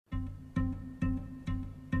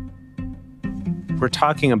we're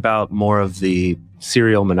talking about more of the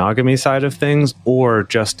serial monogamy side of things, or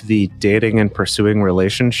just the dating and pursuing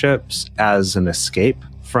relationships as an escape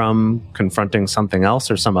from confronting something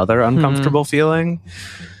else or some other uncomfortable feeling.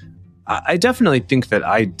 I definitely think that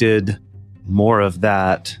I did more of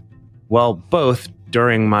that, well, both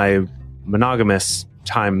during my monogamous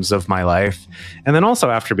times of my life and then also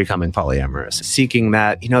after becoming polyamorous, seeking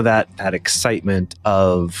that, that excitement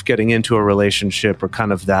of getting into a relationship, or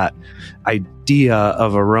kind of that idea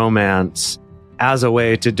of a romance as a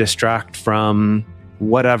way to distract from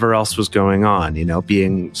whatever else was going on,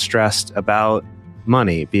 being stressed about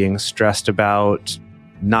money, being stressed about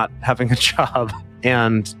not having a job.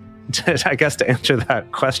 And I guess to answer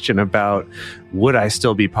that question about would I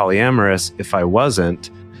still be polyamorous if I wasn't,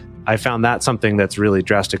 I found that something that's really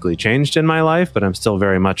drastically changed in my life, but I'm still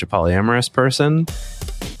very much a polyamorous person.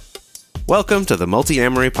 Welcome to the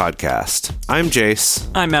Multi-Amory Podcast. I'm Jace.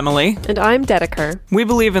 I'm Emily. And I'm Dedeker. We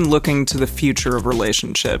believe in looking to the future of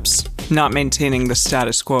relationships, not maintaining the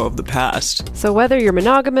status quo of the past. So whether you're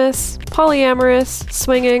monogamous, polyamorous,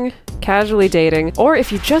 swinging, casually dating, or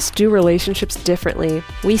if you just do relationships differently,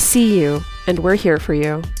 we see you, and we're here for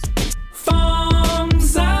you.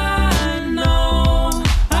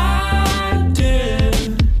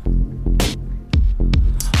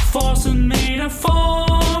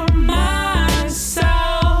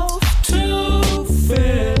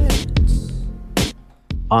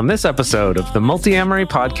 On this episode of the Multi-Amory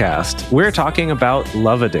Podcast, we're talking about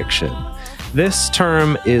love addiction. This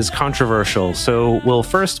term is controversial, so we'll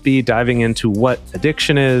first be diving into what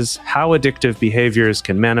addiction is, how addictive behaviors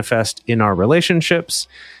can manifest in our relationships,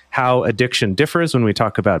 how addiction differs when we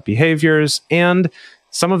talk about behaviors, and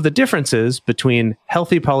some of the differences between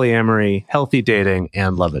healthy polyamory, healthy dating,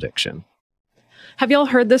 and love addiction. Have y'all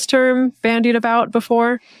heard this term bandied about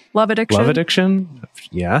before? Love addiction? Love addiction?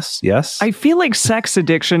 Yes. I feel like sex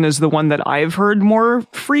addiction is the one that I've heard more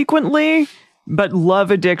frequently, but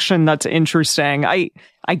love addiction, that's interesting. I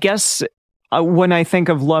guess when I think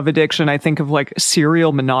of love addiction, I think of like a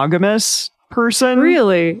serial monogamous person.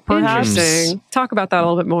 Really? Perhaps. Interesting. Talk about that a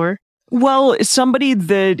little bit more. Well, somebody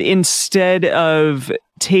that instead of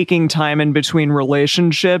taking time in between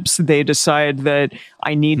relationships, they decide that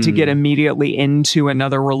I need to get immediately into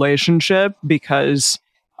another relationship because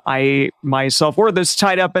my self-worth is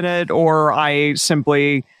tied up in it, or I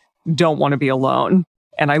simply don't want to be alone.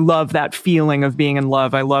 And I love that feeling of being in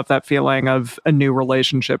love. I love that feeling of a new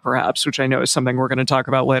relationship, perhaps, which I know is something we're going to talk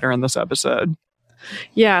about later in this episode.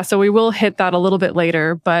 Yeah, so we will hit that a little bit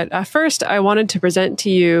later. But first, I wanted to present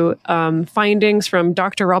to you findings from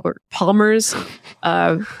Dr. Robert Palmer's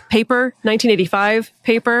paper, 1985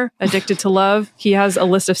 paper, Addicted to Love. He has a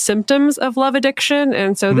list of symptoms of love addiction.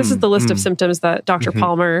 And so this is the list of symptoms that Dr.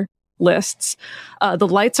 Palmer lists. The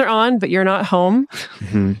lights are on, but you're not home.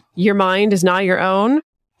 Your mind is not your own.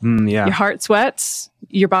 Your heart sweats.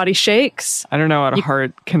 Your body shakes. I don't know how a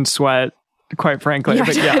heart can sweat, quite frankly. Yeah,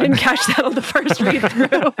 but I didn't catch that on the first read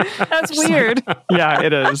through. That's weird. Yeah,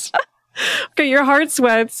 it is. Okay, your heart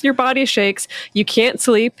sweats, your body shakes, you can't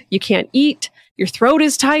sleep, you can't eat, your throat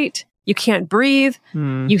is tight, you can't breathe,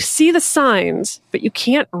 you see the signs, but you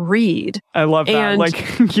can't read. I love that. And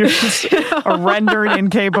like, you're just rendered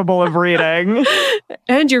incapable of reading.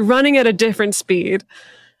 And you're running at a different speed.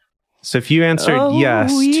 So if you answered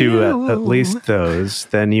yes to at least those,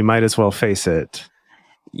 then you might as well face it.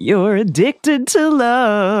 You're addicted to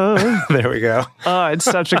love. There we go. Oh, it's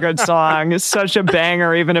such a good song. It's such a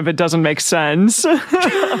banger, even if it doesn't make sense.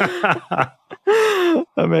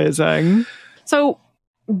 Amazing. So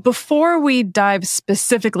before we dive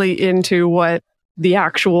specifically into what the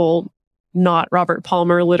actual not Robert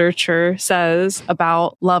Palmer literature says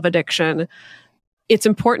about love addiction, it's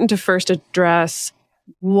important to first address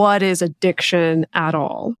what is addiction at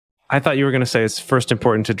all. I thought you were going to say it's first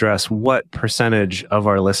important to address what percentage of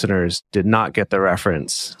our listeners did not get the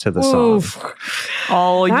reference to the song.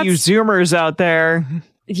 All you Zoomers out there.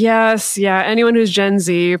 Yes, yeah. Anyone who's Gen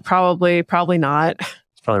Z, probably not.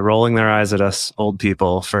 It's probably rolling their eyes at us old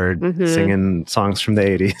people for singing songs from the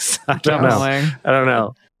 80s. I don't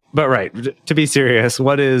know. But right, to be serious,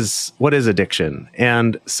 what is addiction?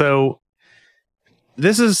 And so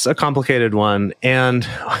this is a complicated one, and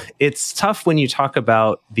it's tough when you talk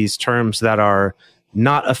about these terms that are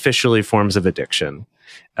not officially forms of addiction.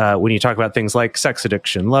 When you talk about things like sex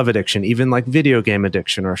addiction, love addiction, even like video game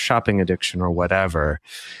addiction or shopping addiction or whatever,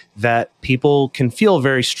 that people can feel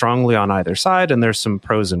very strongly on either side, and there's some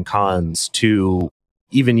pros and cons to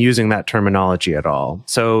even using that terminology at all.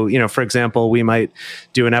 So, for example, we might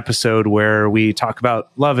do an episode where we talk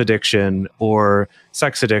about love addiction or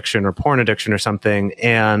sex addiction or porn addiction or something,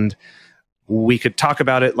 and we could talk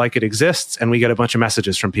about it like it exists, and we get a bunch of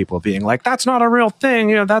messages from people being like, that's not a real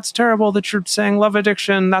thing. That's terrible that you're saying love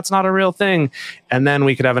addiction. That's not a real thing. And then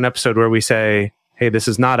we could have an episode where we say, hey, this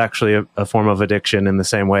is not actually a form of addiction in the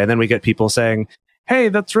same way. And then we get people saying, hey,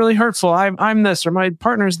 that's really hurtful. I'm this, or my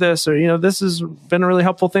partner's this, or, this has been a really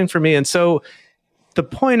helpful thing for me. And so the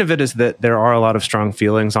point of it is that there are a lot of strong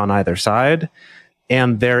feelings on either side.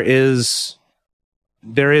 And there is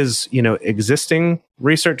existing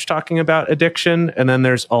research talking about addiction. And then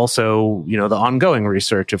there's also, the ongoing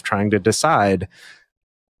research of trying to decide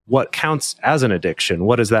what counts as an addiction.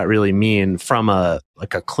 What does that really mean from a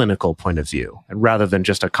clinical point of view, and rather than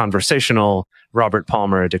just a conversational Robert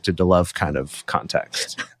Palmer addicted to love kind of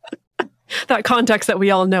context. That context that we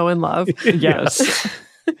all know and love. Yes.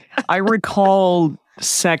 I recall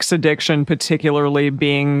sex addiction particularly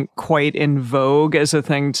being quite in vogue as a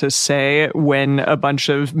thing to say when a bunch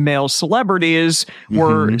of male celebrities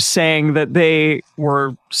were saying that they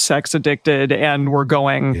were sex addicted and were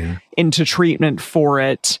going into treatment for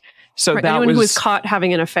it. So for that anyone who was caught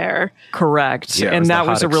having an affair. Correct. Yeah, and that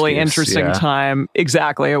was a really excuse. interesting time.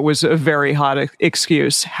 Exactly. It was a very hot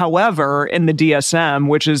excuse. However, in the DSM,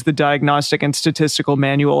 which is the Diagnostic and Statistical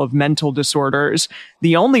Manual of Mental Disorders,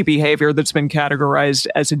 the only behavior that's been categorized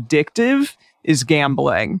as addictive is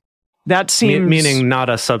gambling. That seems... Meaning not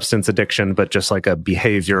a substance addiction, but just like a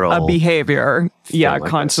behavioral... A behavior. Yeah, like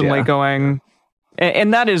constantly this, going...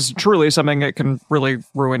 And that is truly something that can really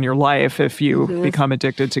ruin your life if you become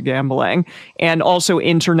addicted to gambling. And also,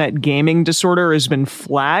 internet gaming disorder has been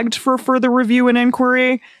flagged for further review and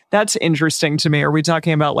inquiry. That's interesting to me. Are we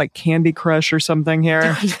talking about like Candy Crush or something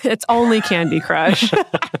here? It's only Candy Crush.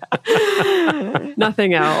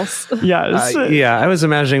 Nothing else. Yes. I was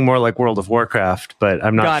imagining more like World of Warcraft, but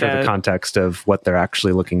I'm not sure the context of what they're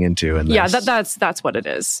actually looking into. Yeah, that's what it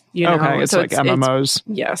is. Okay, it's like MMOs.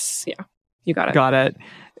 Yes, yeah. You got it. Got it.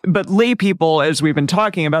 But lay people, as we've been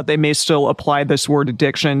talking about, they may still apply this word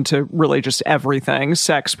addiction to really just everything: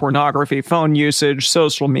 sex, pornography, phone usage,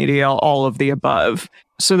 social media, all of the above.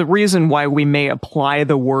 So the reason why we may apply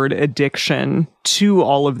the word addiction to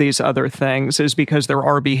all of these other things is because there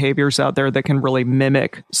are behaviors out there that can really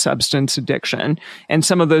mimic substance addiction. And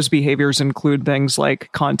some of those behaviors include things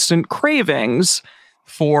like constant cravings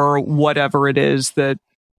for whatever it is that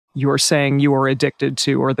you're saying you are addicted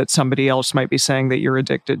to, or that somebody else might be saying that you're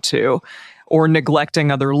addicted to, or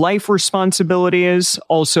neglecting other life responsibilities,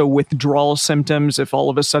 also withdrawal symptoms. If all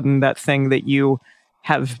of a sudden that thing that you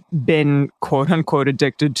have been quote unquote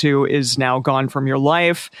addicted to is now gone from your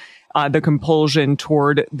life, the compulsion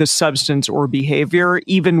toward the substance or behavior,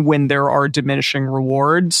 even when there are diminishing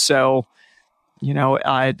rewards. So,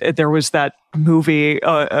 there was that movie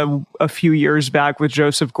a few years back with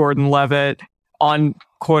Joseph Gordon-Levitt on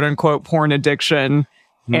quote unquote porn addiction.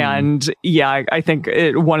 And I think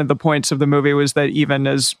one of the points of the movie was that even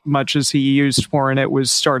as much as he used porn, it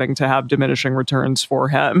was starting to have diminishing returns for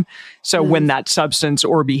him. So when that substance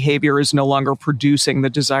or behavior is no longer producing the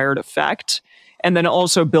desired effect, and then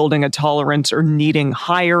also building a tolerance or needing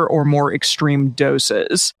higher or more extreme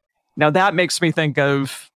doses. Now that makes me think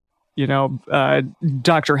of,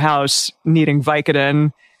 Dr. House needing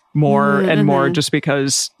Vicodin more and more, just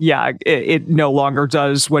because, it no longer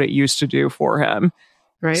does what it used to do for him.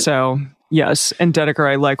 Right. So, yes. And Dedeker,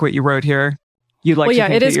 I like what you wrote here. You'd like to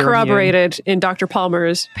think it is that you're corroborated in Dr.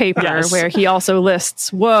 Palmer's paper, where he also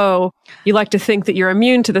lists, you like to think that you're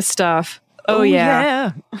immune to this stuff. Oh,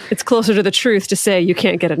 yeah. It's closer to the truth to say you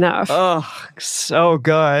can't get enough. Oh, so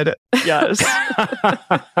good. Yes.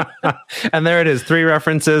 And there it is. 3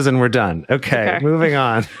 references and we're done. Okay. Moving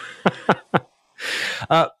on.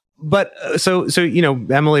 So,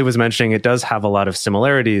 Emily was mentioning it does have a lot of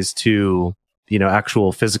similarities to,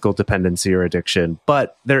 actual physical dependency or addiction,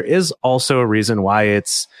 but there is also a reason why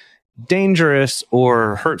it's dangerous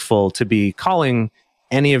or hurtful to be calling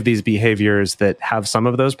any of these behaviors that have some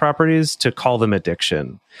of those properties, to call them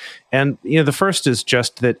addiction. And, the first is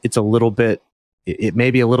just that it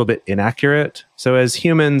may be a little bit inaccurate. So as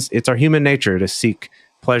humans, it's our human nature to seek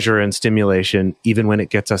pleasure and stimulation, even when it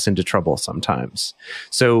gets us into trouble sometimes.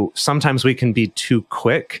 So sometimes we can be too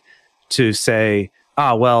quick to say,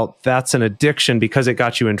 that's an addiction because it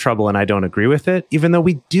got you in trouble and I don't agree with it, even though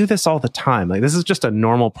we do this all the time. Like, this is just a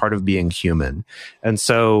normal part of being human. And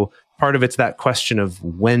so part of it's that question of,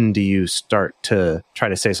 when do you start to try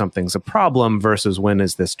to say something's a problem versus when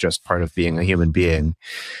is this just part of being a human being?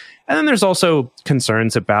 And then there's also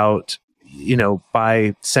concerns about,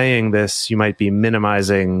 by saying this, you might be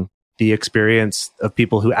minimizing the experience of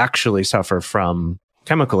people who actually suffer from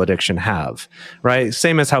chemical addiction have, right?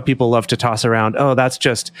 Same as how people love to toss around,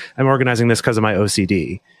 I'm organizing this because of my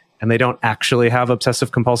OCD. and they don't actually have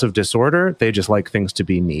obsessive compulsive disorder. They just like things to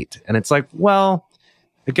be neat. And it's like, well,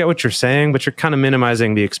 I get what you're saying, but you're kind of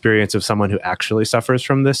minimizing the experience of someone who actually suffers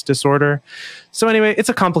from this disorder. So anyway, it's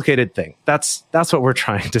a complicated thing. That's what we're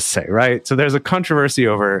trying to say, right? So there's a controversy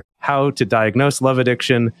over how to diagnose love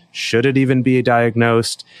addiction. Should it even be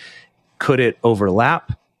diagnosed? Could it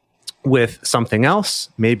overlap with something else?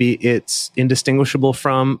 Maybe it's indistinguishable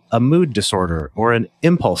from a mood disorder or an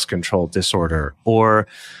impulse control disorder or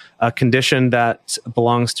a condition that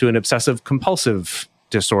belongs to an obsessive compulsive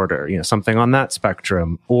disorder, something on that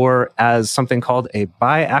spectrum, or as something called a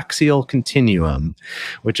biaxial continuum,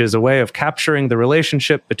 which is a way of capturing the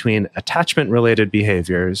relationship between attachment-related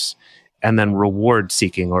behaviors and then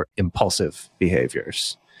reward-seeking or impulsive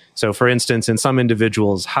behaviors. So, for instance, in some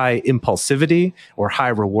individuals, high impulsivity or high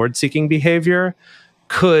reward-seeking behavior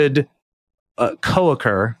could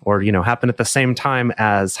co-occur or, happen at the same time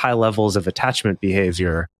as high levels of attachment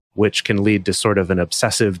behavior, which can lead to sort of an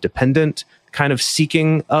obsessive dependent kind of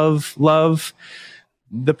seeking of love.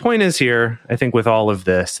 The point is here, I think, with all of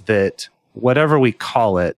this, that whatever we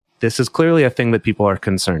call it, this is clearly a thing that people are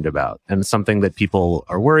concerned about and something that people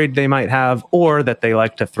are worried they might have, or that they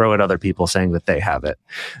like to throw at other people saying that they have it.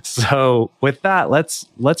 So with that, let's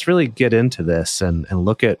really get into this and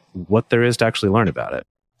look at what there is to actually learn about it.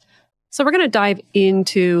 So we're going to dive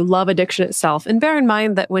into love addiction itself. And bear in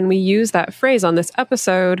mind that when we use that phrase on this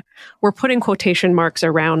episode, we're putting quotation marks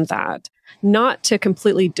around that. Not to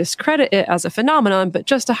completely discredit it as a phenomenon, but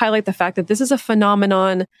just to highlight the fact that this is a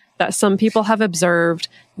phenomenon that some people have observed.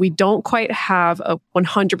 We don't quite have a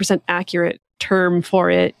 100% accurate term for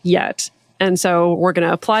it yet. And so we're going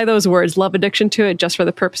to apply those words, love addiction, to it just for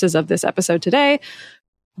the purposes of this episode today.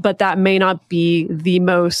 But that may not be the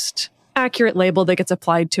most accurate label that gets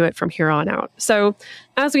applied to it from here on out. So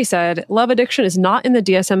as we said, love addiction is not in the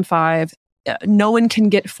DSM-5. No one can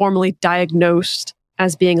get formally diagnosed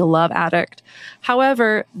as being a love addict.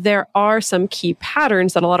 However, there are some key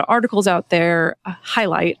patterns that a lot of articles out there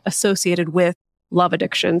highlight associated with love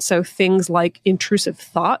addiction. So things like intrusive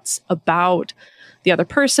thoughts about the other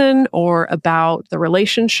person or about the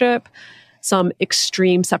relationship, some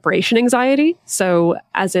extreme separation anxiety. So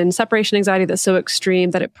as in separation anxiety that's so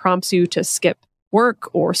extreme that it prompts you to skip work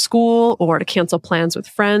or school or to cancel plans with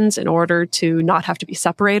friends in order to not have to be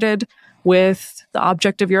separated with the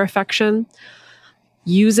object of your affection.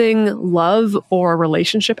 Using love or a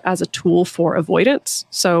relationship as a tool for avoidance.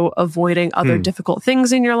 So avoiding other difficult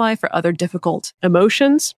things in your life or other difficult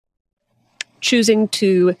emotions. Choosing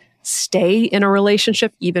to stay in a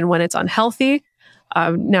relationship even when it's unhealthy.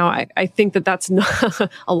 Now, I think that's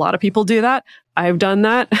not, a lot of people do that. I've done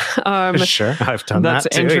that. Sure, I've done that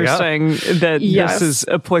That's too. interesting that this is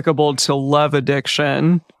applicable to love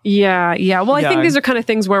addiction. Yeah. Well, I think these are kind of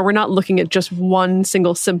things where we're not looking at just one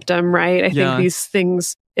single symptom, right? I think these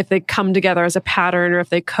things, if they come together as a pattern or if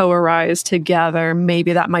they co-arise together,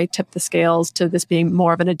 maybe that might tip the scales to this being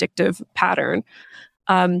more of an addictive pattern.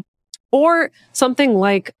 Or something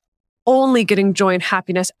like only getting joy and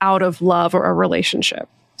happiness out of love or a relationship.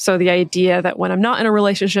 So the idea that when I'm not in a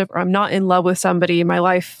relationship or I'm not in love with somebody, my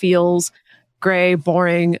life feels gray,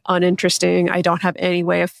 boring, uninteresting. I don't have any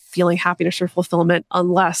way of feeling happiness or fulfillment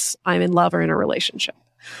unless I'm in love or in a relationship.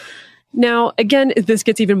 Now, again, this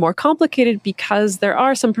gets even more complicated because there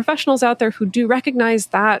are some professionals out there who do recognize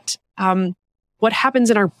that what happens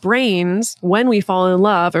in our brains when we fall in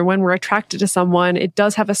love or when we're attracted to someone, it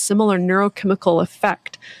does have a similar neurochemical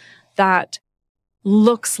effect that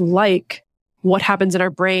looks like what happens in our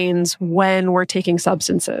brains when we're taking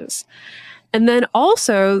substances. And then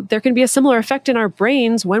also, there can be a similar effect in our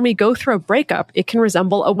brains when we go through a breakup. It can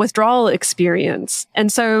resemble a withdrawal experience.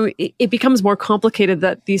 And so it becomes more complicated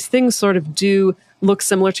that these things sort of do look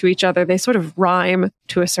similar to each other. They sort of rhyme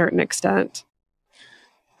to a certain extent.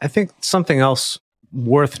 I think something else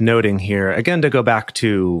worth noting here, again, to go back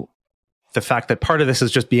to the fact that part of this is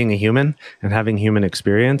just being a human and having human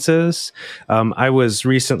experiences. I was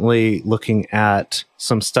recently looking at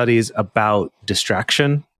some studies about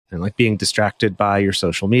distraction and like being distracted by your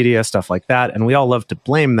social media, stuff like that. And we all love to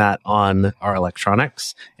blame that on our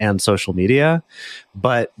electronics and social media.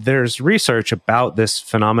 But there's research about this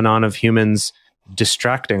phenomenon of humans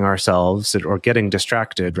distracting ourselves or getting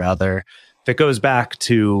distracted rather that goes back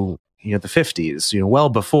to, the 50s, well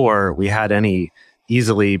before we had any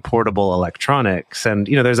easily portable electronics. And,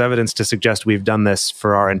 there's evidence to suggest we've done this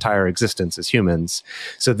for our entire existence as humans.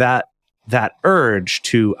 So that urge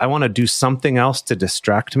to, I want to do something else to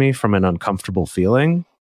distract me from an uncomfortable feeling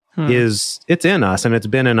it's in us, and it's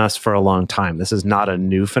been in us for a long time. This is not a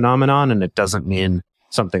new phenomenon, and it doesn't mean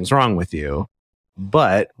something's wrong with you.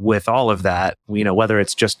 But with all of that, whether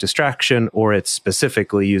it's just distraction or it's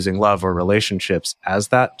specifically using love or relationships as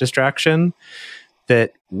that distraction,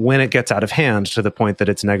 that when it gets out of hand to the point that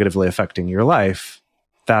it's negatively affecting your life,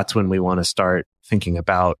 that's when we want to start thinking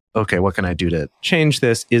about, okay, what can I do to change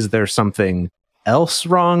this? Is there something else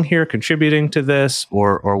wrong here contributing to this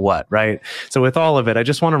or what, right? So with all of it, I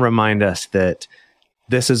just want to remind us that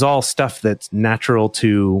this is all stuff that's natural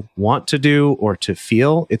to want to do or to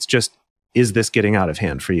feel. It's just, is this getting out of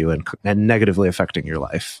hand for you and negatively affecting your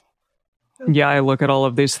life? Yeah, I look at all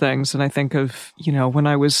of these things and I think of, when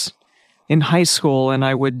I was in high school and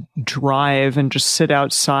I would drive and just sit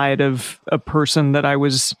outside of a person that I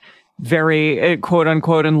was very quote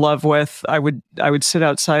unquote in love with. I would sit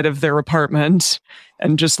outside of their apartment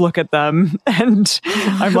and just look at them, and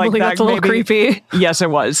I'm like, that's a little creepy. Yes, it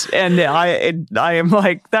was, and I am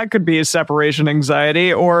like, that could be a separation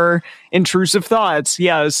anxiety or intrusive thoughts.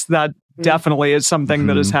 Yes, that definitely is something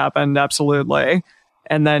that has happened. Absolutely,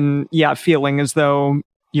 and then feeling as though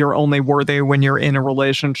you're only worthy when you're in a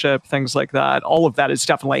relationship, things like that. All of that has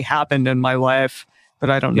definitely happened in my life, but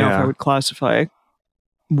I don't know if I would classify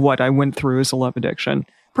what I went through as a love addiction,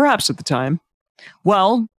 perhaps at the time.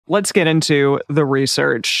 Well, let's get into the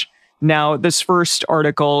research. Now, this first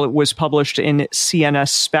article was published in CNS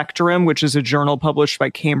Spectrum, which is a journal published by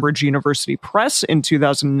Cambridge University Press in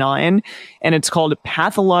 2009, and it's called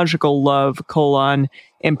Pathological Love,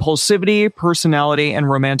 Impulsivity, Personality, and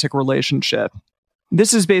Romantic Relationship.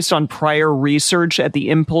 This is based on prior research at the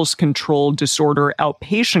Impulse Control Disorder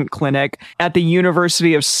Outpatient Clinic at the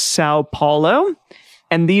University of Sao Paulo.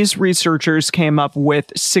 And these researchers came up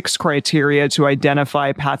with 6 criteria to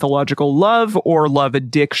identify pathological love or love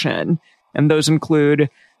addiction. And those include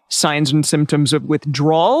signs and symptoms of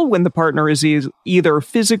withdrawal when the partner is either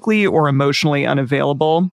physically or emotionally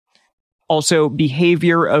unavailable. Also,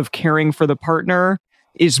 behavior of caring for the partner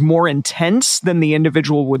is more intense than the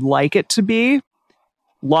individual would like it to be.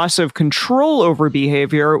 Loss of control over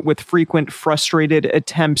behavior with frequent frustrated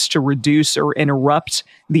attempts to reduce or interrupt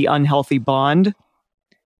the unhealthy bond.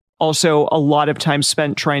 Also, a lot of time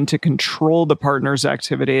spent trying to control the partner's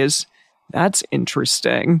activities. That's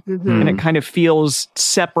interesting. And it kind of feels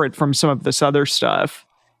separate from some of this other stuff.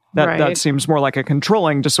 That seems more like a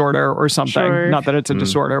controlling disorder or something. Sure. Not that it's a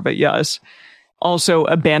disorder, but yes. Also,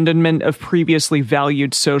 abandonment of previously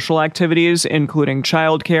valued social activities, including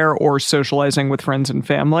childcare or socializing with friends and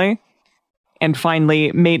family. And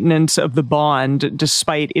finally, maintenance of the bond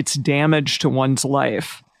despite its damage to one's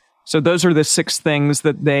life. So those are the 6 things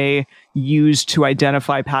that they use to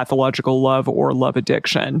identify pathological love or love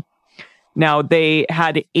addiction. Now, they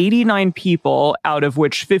had 89 people, out of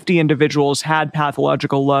which 50 individuals had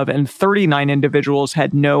pathological love and 39 individuals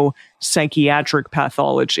had no psychiatric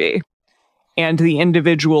pathology. And the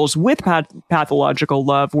individuals with pathological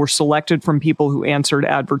love were selected from people who answered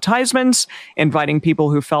advertisements, inviting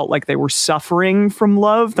people who felt like they were suffering from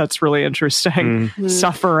love. That's really interesting.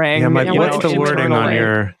 Suffering. Yeah,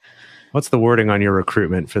 what's the wording on your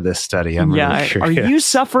recruitment for this study? I'm really curious. Are you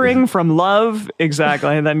suffering from love?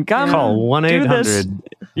 Exactly. And then call 1-800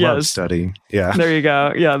 love study. Yeah. There you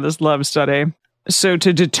go. Yeah, this love study. So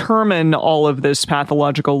to determine all of this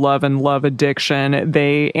pathological love and love addiction,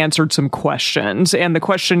 they answered some questions. And the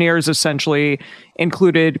questionnaires essentially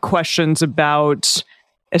included questions about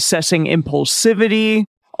assessing impulsivity,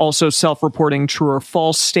 also self-reporting true or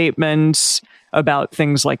false statements, about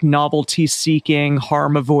things like novelty seeking,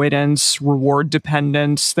 harm avoidance, reward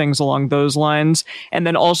dependence, things along those lines. And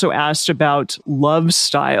then also asked about love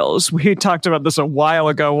styles. We talked about this a while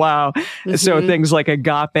ago. Wow. So things like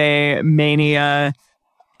agape, mania,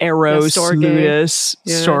 eros, ludus,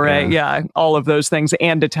 storge, all of those things,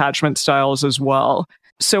 and attachment styles as well.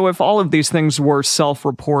 So if all of these things were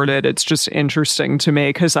self-reported, it's just interesting to me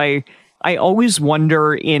because I always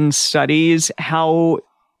wonder in studies how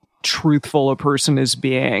truthful a person is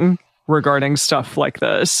being regarding stuff like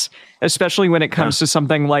this, especially when it comes to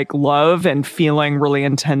something like love and feeling really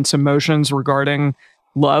intense emotions regarding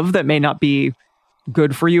love that may not be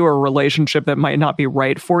good for you or a relationship that might not be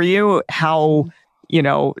right for you. How,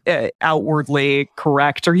 outwardly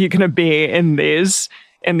correct are you going to be in these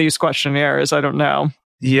questionnaires? I don't know.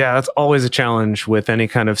 Yeah, that's always a challenge with any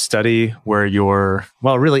kind of study where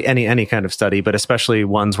really any kind of study, but especially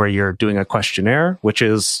ones where you're doing a questionnaire, which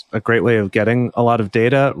is a great way of getting a lot of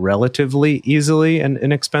data relatively easily and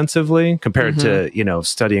inexpensively compared to,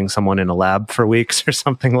 studying someone in a lab for weeks or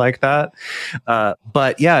something like that.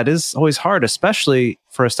 But yeah, it is always hard, especially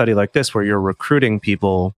for a study like this where you're recruiting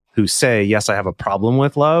people who say, yes, I have a problem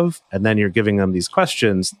with love. And then you're giving them these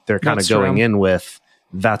questions. They're kind of going in with,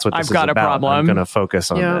 that's what this I've is got a about. problem. I'm going to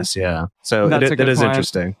focus on this. Yeah. So That's a it good is point.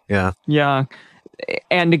 interesting. Yeah. Yeah.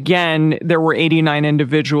 And again, there were 89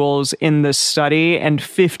 individuals in this study, and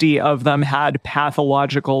 50 of them had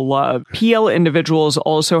pathological love. PL individuals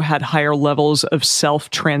also had higher levels of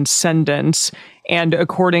self-transcendence. And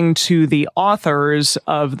according to the authors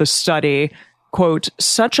of the study, quote,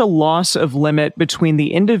 such a loss of limit between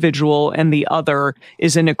the individual and the other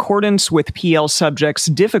is in accordance with PL subjects'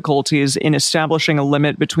 difficulties in establishing a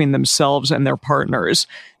limit between themselves and their partners,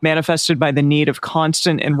 manifested by the need of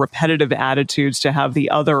constant and repetitive attitudes to have the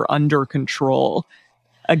other under control.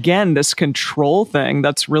 Again, this control thing,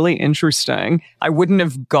 that's really interesting. I wouldn't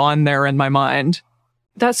have gone there in my mind.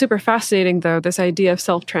 That's super fascinating, though, this idea of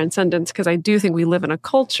self-transcendence, because I do think we live in a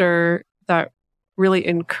culture that really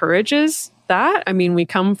encourages that. I mean, we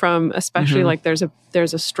come from, especially like there's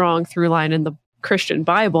a strong through line in the Christian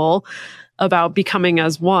Bible about becoming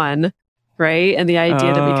as one, right? And the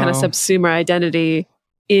idea that we kind of subsume our identity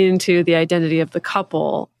into the identity of the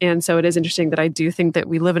couple. And so it is interesting that I do think that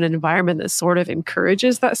we live in an environment that sort of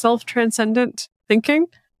encourages that self-transcendent thinking.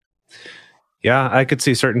 Yeah, I could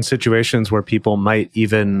see certain situations where people might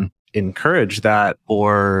even encourage that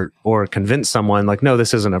or convince someone like, no,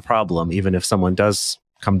 this isn't a problem, even if someone does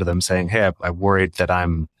come to them saying, hey, I'm worried that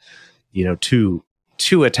I'm,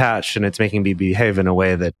 too attached and it's making me behave in a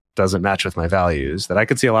way that doesn't match with my values. That I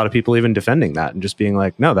could see a lot of people even defending that and just being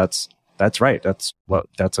like, no, that's right. That's what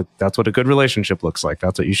a good relationship looks like.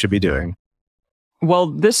 That's what you should be doing.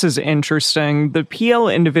 Well, this is interesting. The PL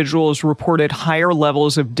individuals reported higher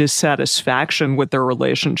levels of dissatisfaction with their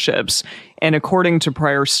relationships. And according to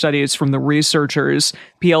prior studies from the researchers,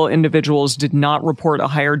 PL individuals did not report a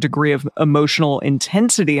higher degree of emotional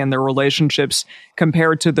intensity in their relationships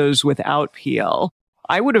compared to those without PL.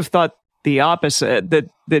 I would have thought the opposite,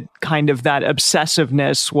 that kind of that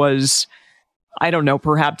obsessiveness was, I don't know,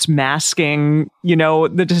 perhaps masking,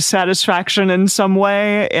 the dissatisfaction in some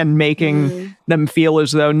way and making them feel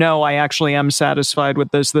as though, no, I actually am satisfied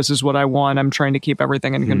with this. This is what I want. I'm trying to keep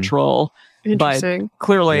everything in control. Interesting. But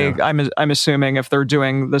clearly, I'm assuming if they're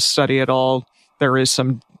doing this study at all, there is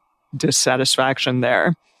some dissatisfaction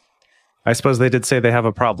there. I suppose they did say they have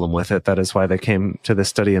a problem with it. That is why they came to this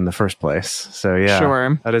study in the first place. So yeah,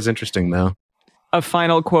 sure. That is interesting though. A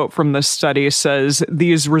final quote from the study says,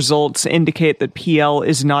 these results indicate that PL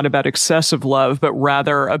is not about excessive love, but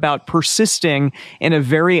rather about persisting in a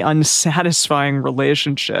very unsatisfying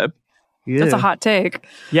relationship. Yeah. That's a hot take.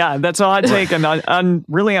 Yeah, that's a hot take and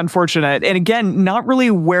really unfortunate. And again, not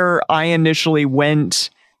really where I initially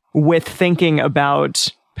went with thinking about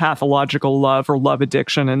pathological love or love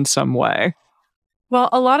addiction in some way. Well,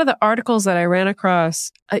 a lot of the articles that I ran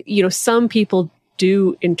across, some people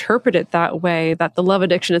do interpret it that way, that the love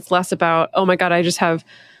addiction, it's less about, oh my God, I just have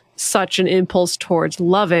such an impulse towards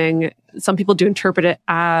loving. Some people do interpret it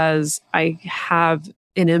as I have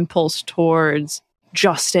an impulse towards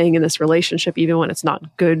just staying in this relationship, even when it's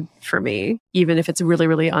not good for me, even if it's really,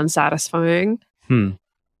 really unsatisfying.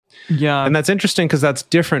 Yeah. And that's interesting because that's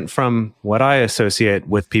different from what I associate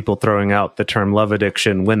with people throwing out the term love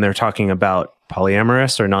addiction when they're talking about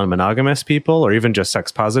polyamorous or non-monogamous people, or even just sex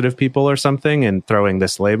positive people or something, and throwing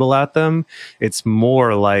this label at them. It's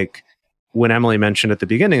more like when Emily mentioned at the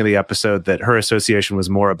beginning of the episode that her association was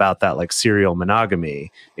more about that like serial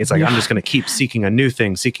monogamy. It's like, I'm just going to keep seeking a new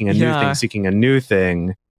thing, seeking a new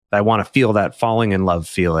thing. I want to feel that falling in love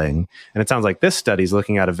feeling. And it sounds like this study is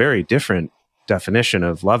looking at a very different definition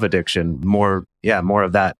of love addiction, more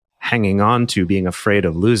of that hanging on to being afraid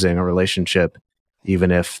of losing a relationship,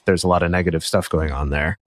 even if there's a lot of negative stuff going on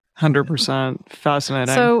there. 100%.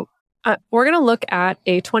 Fascinating. So we're going to look at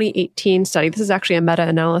a 2018 study. This is actually a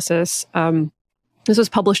meta-analysis. This was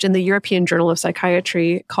published in the European Journal of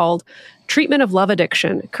Psychiatry called Treatment of Love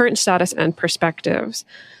Addiction, Current Status and Perspectives.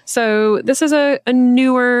 So this is a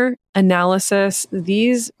newer analysis.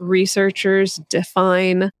 These researchers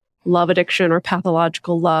define love addiction or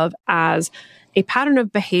pathological love as a pattern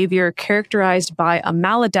of behavior characterized by a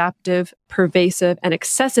maladaptive, pervasive, and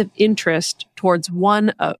excessive interest towards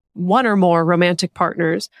one or more romantic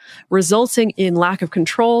partners, resulting in lack of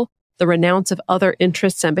control, the renounce of other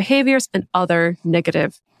interests and behaviors, and other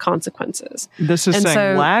negative consequences. This is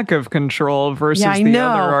saying lack of control versus the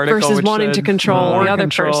other article, versus wanting to control the other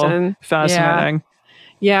person. Fascinating.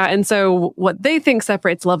 Yeah, and so what they think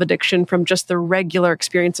separates love addiction from just the regular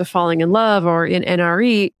experience of falling in love or in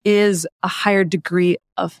NRE is a higher degree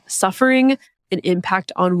of suffering, an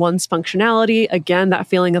impact on one's functionality, again, that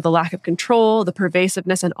feeling of the lack of control, the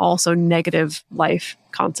pervasiveness, and also negative life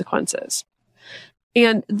consequences.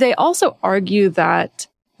 And they also argue that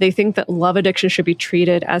They think that love addiction should be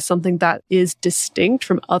treated as something that is distinct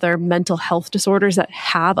from other mental health disorders that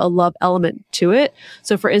have a love element to it.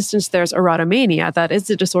 So for instance, there's erotomania. That is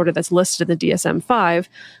a disorder that's listed in the DSM-5.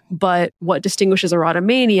 But what distinguishes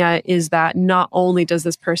erotomania is that not only does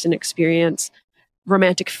this person experience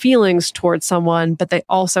romantic feelings towards someone, but they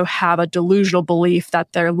also have a delusional belief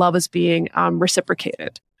that their love is being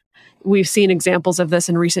reciprocated. We've seen examples of this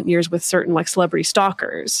in recent years with certain like celebrity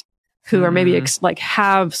stalkers who are maybe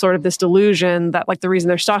have sort of this delusion that like the reason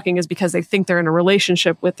they're stalking is because they think they're in a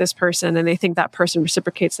relationship with this person and they think that person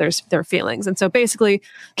reciprocates their feelings. And so basically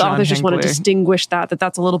the authors just want to distinguish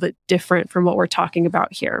that's a little bit different from what we're talking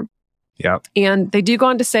about here. Yeah. And they do go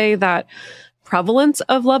on to say that prevalence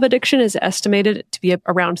of love addiction is estimated to be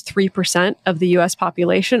around 3% of the US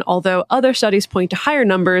population, although other studies point to higher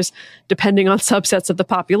numbers depending on subsets of the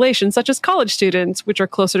population, such as college students, which are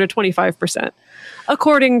closer to 25%,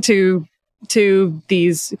 according to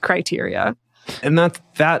these criteria. And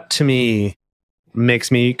that to me makes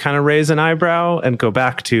me kind of raise an eyebrow and go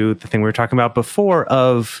back to the thing we were talking about before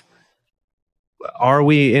of, are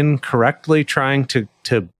we incorrectly trying to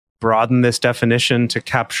broaden this definition to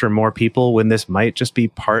capture more people when this might just be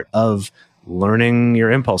part of learning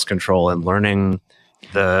your impulse control and learning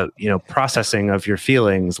the processing of your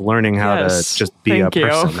feelings, learning how to just be a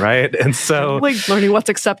person, right? And so like learning what's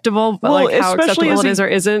acceptable, but like how acceptable it is or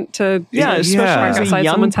isn't to especially as a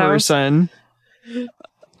young person.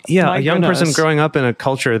 Yeah, a young person growing up in a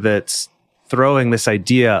culture that's throwing this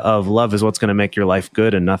idea of love is what's going to make your life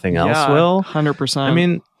good and nothing else will. 100%. I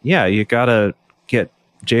mean, yeah, you gotta get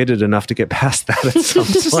jaded enough to get past that at some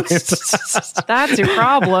point. That's your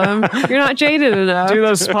problem. You're not jaded enough. Do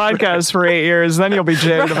those podcasts for 8 years, then you'll be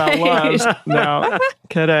jaded about love. No,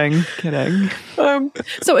 kidding.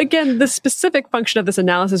 So again, the specific function of this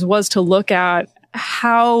analysis was to look at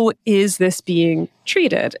how is this being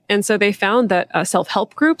treated? And so they found that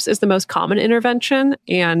self-help groups is the most common intervention,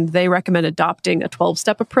 and they recommend adopting a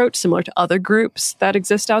 12-step approach similar to other groups that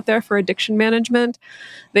exist out there for addiction management.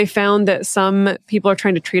 They found that some people are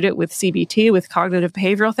trying to treat it with CBT, with cognitive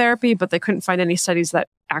behavioral therapy, but they couldn't find any studies that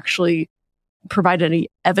actually provide any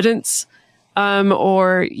evidence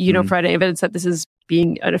or provide any evidence that this is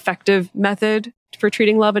being an effective method for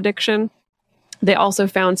treating love addiction. They also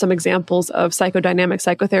found some examples of psychodynamic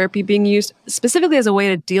psychotherapy being used specifically as a way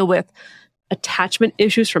to deal with attachment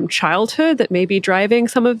issues from childhood that may be driving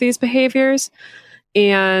some of these behaviors.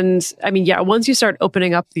 And I mean, once you start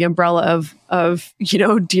opening up the umbrella of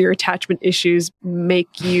do your attachment issues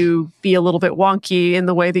make you be a little bit wonky in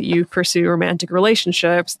the way that you pursue romantic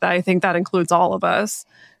relationships, I think that includes all of us.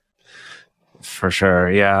 For sure.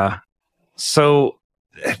 Yeah. So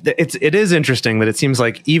it is interesting that it seems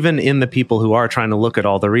like even in the people who are trying to look at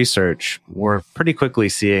all the research, we're pretty quickly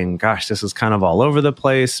seeing, gosh, this is kind of all over the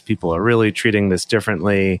place. People are really treating this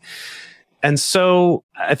differently. And so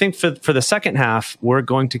I think for the second half, we're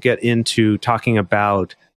going to get into talking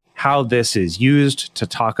about how this is used to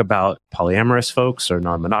talk about polyamorous folks or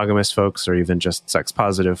non-monogamous folks or even just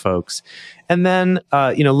sex-positive folks. And then,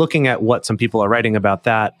 looking at what some people are writing about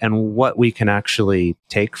that and what we can actually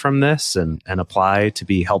take from this and apply to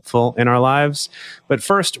be helpful in our lives. But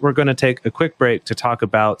first, we're going to take a quick break to talk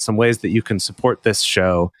about some ways that you can support this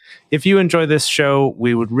show. If you enjoy this show,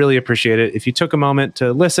 we would really appreciate it if you took a moment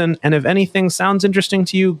to listen. And if anything sounds interesting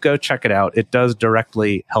to you, go check it out. It does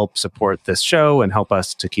directly help support this show and help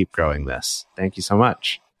us to keep growing this. Thank you so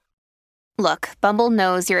much. Look, Bumble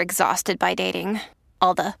knows you're exhausted by dating.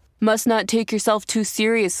 All the must not take yourself too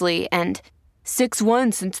seriously and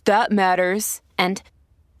 6'1" since that matters. And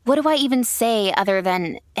what do I even say other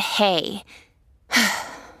than, hey?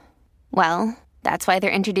 Well, that's why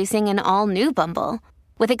they're introducing an all-new Bumble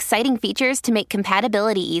with exciting features to make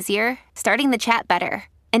compatibility easier, starting the chat better,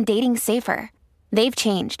 and dating safer. They've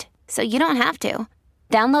changed, so you don't have to.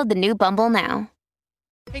 Download the new Bumble now.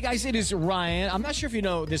 Hey guys, it is Ryan. I'm not sure if you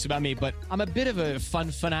know this about me, but I'm a bit of a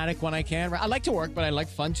fun fanatic when I can. I like to work, but I like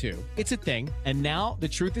fun too. It's a thing. And now the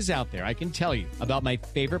truth is out there. I can tell you about my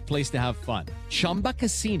favorite place to have fun. Chumba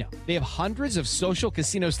Casino. They have hundreds of social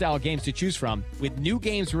casino style games to choose from with new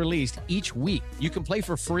games released each week. You can play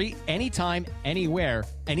for free anytime, anywhere.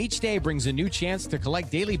 And each day brings a new chance to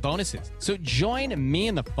collect daily bonuses. So join me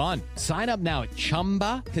in the fun. Sign up now at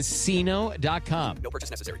ChumbaCasino.com. No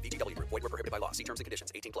purchase necessary. VGW Group. Void where prohibited by law. See terms and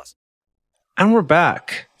conditions. 18+. And we're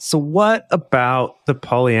back. So what about the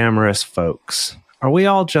polyamorous folks? Are we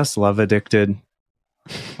all just love addicted?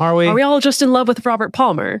 Are we? Are we all just in love with Robert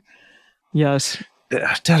Palmer? Yes.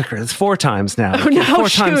 Dedeker, it's 4 times now. Oh, no, 4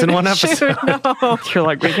 times in one episode. No. You're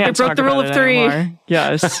like, we can't broke talk the rule about of it 3. anymore.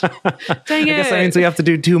 Yes. Dang I guess that it. means we have to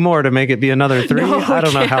do 2 more to make it be another 3. No, I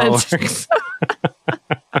don't know how it can't. works.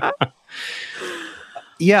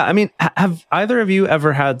 Yeah, I mean, have either of you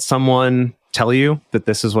ever had someone tell you that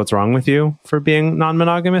this is what's wrong with you for being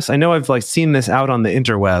non-monogamous? I know I've seen this out on the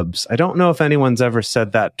interwebs. I don't know if anyone's ever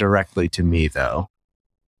said that directly to me, though.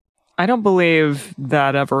 I don't believe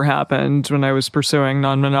that ever happened when I was pursuing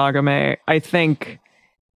non-monogamy. I think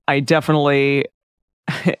I definitely,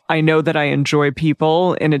 I know that I enjoy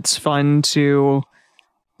people and it's fun to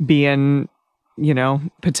be in,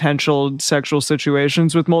 potential sexual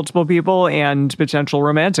situations with multiple people and potential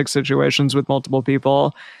romantic situations with multiple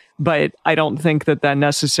people. But I don't think that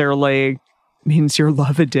necessarily means you're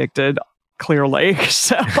love addicted, clearly.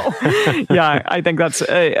 So, yeah, I think that's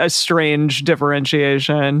a strange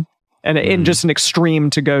differentiation. And just an extreme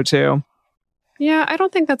to go to. Yeah, I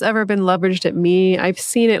don't think that's ever been leveraged at me. I've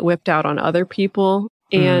seen it whipped out on other people.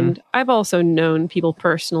 And I've also known people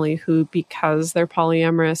personally who, because they're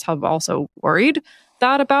polyamorous, have also worried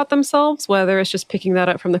that about themselves, whether it's just picking that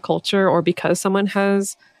up from the culture or because someone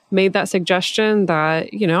has made that suggestion that,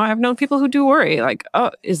 I've known people who do worry, like,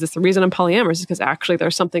 oh, is this the reason I'm polyamorous? Because actually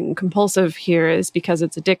there's something compulsive here, is because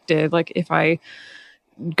it's addictive. Like, if I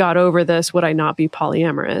got over this, would I not be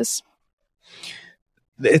polyamorous?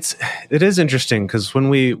 It is interesting because when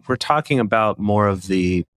we were talking about more of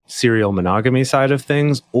the serial monogamy side of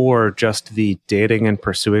things, or just the dating and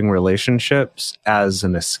pursuing relationships as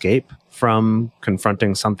an escape from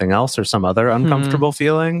confronting something else or some other uncomfortable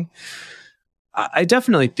feeling, I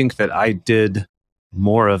definitely think that I did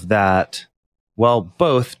more of that. Well,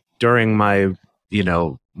 both during my,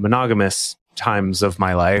 monogamous times of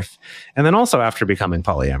my life, and then also after becoming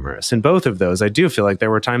polyamorous. In both of those, I do feel like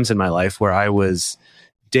there were times in my life where I was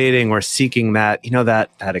dating or seeking that,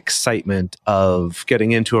 that excitement of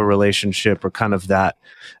getting into a relationship, or kind of that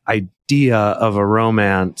idea of a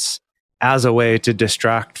romance as a way to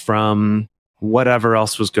distract from whatever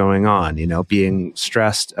else was going on, being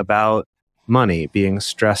stressed about money, being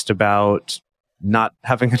stressed about not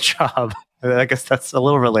having a job. I guess that's a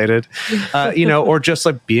little related, or just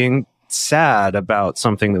being sad about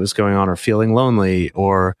something that was going on, or feeling lonely,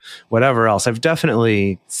 or whatever else. I've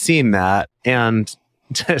definitely seen that. And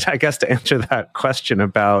I guess to answer that question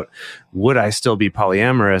about would I still be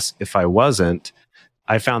polyamorous if I wasn't,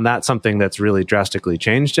 I found that something that's really drastically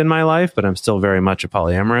changed in my life, but I'm still very much a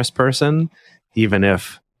polyamorous person, even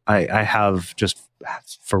if I have just,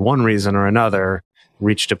 for one reason or another,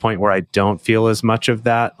 reached a point where I don't feel as much of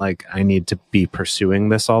that. Like, I need to be pursuing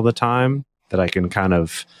this all the time, that I can kind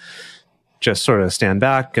of just sort of stand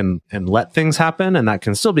back and let things happen. And that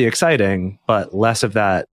can still be exciting, but less of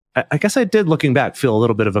that. I guess I did, looking back, feel a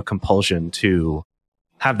little bit of a compulsion to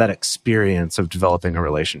have that experience of developing a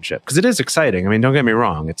relationship, because it is exciting. I mean, don't get me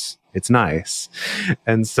wrong. It's nice.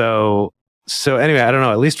 And so anyway, I don't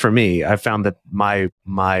know, at least for me, I found that my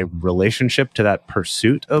relationship to that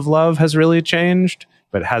pursuit of love has really changed,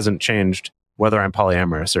 but it hasn't changed whether I'm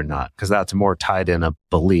polyamorous or not, because that's more tied in a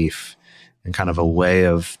belief and kind of a way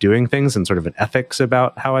of doing things and sort of an ethics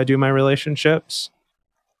about how I do my relationships.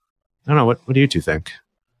 I don't know. What do you two think?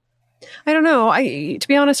 I don't know. To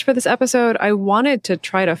be honest, for this episode, I wanted to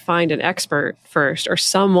try to find an expert first, or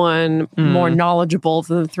someone more knowledgeable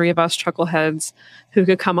than the three of us chuckleheads who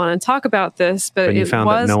could come on and talk about this. But you found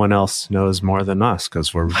that no one else knows more than us,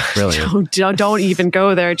 because we're brilliant. don't even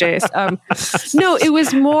go there, Jace. No, it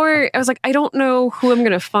was more, I was like, I don't know who I'm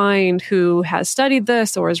going to find who has studied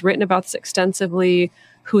this or has written about this extensively,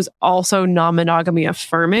 who's also non-monogamy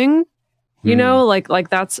affirming. You know, like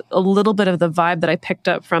that's a little bit of the vibe that I picked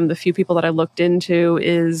up from the few people that I looked into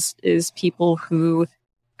is people who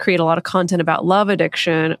create a lot of content about love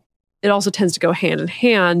addiction. It also tends to go hand in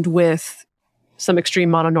hand with some extreme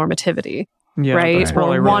mononormativity, right?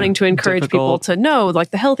 Or wanting to encourage people to know, like,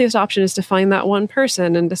 the healthiest option is to find that one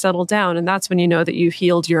person and to settle down. And that's when you know that you've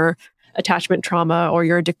healed your attachment trauma or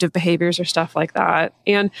your addictive behaviors or stuff like that.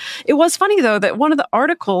 And it was funny, though, that one of the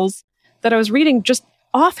articles that I was reading just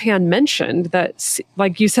offhand mentioned that,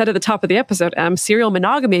 like you said at the top of the episode, serial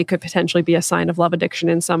monogamy could potentially be a sign of love addiction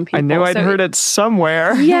in some people. I knew I'd heard it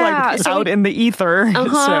somewhere, out in the ether.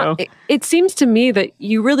 So. It seems to me that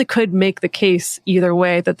you really could make the case either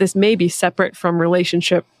way, that this may be separate from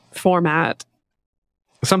relationship format.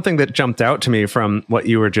 Something that jumped out to me from what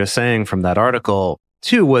you were just saying from that article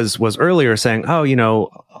too was earlier saying,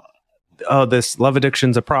 this love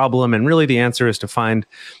addiction's a problem, and really the answer is to find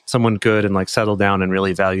someone good and settle down and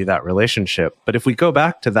really value that relationship. But if we go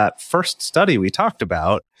back to that first study we talked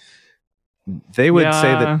about, they would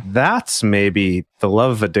say that that's maybe the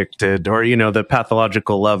love addicted, or, the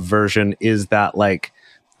pathological love version is that like,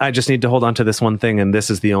 I just need to hold on to this one thing, and this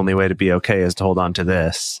is the only way to be okay is to hold on to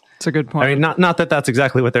this. It's a good point. I mean, not that that's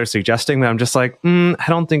exactly what they're suggesting, but I'm just like, I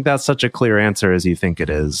don't think that's such a clear answer as you think it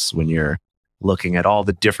is when you're looking at all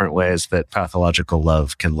the different ways that pathological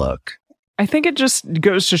love can look. I think it just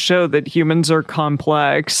goes to show that humans are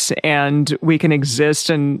complex and we can exist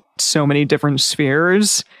in so many different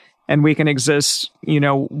spheres, and we can exist,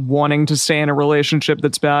 wanting to stay in a relationship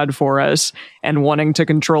that's bad for us and wanting to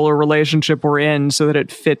control a relationship we're in so that it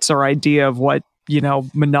fits our idea of what,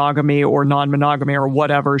 monogamy or non-monogamy or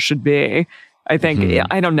whatever should be. I think,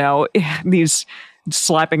 I don't know, these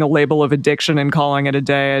slapping a label of addiction and calling it a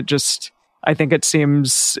day, I think it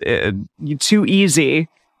seems too easy.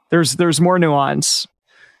 There's more nuance.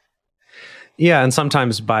 Yeah, and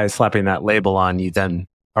sometimes by slapping that label on, you then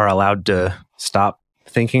are allowed to stop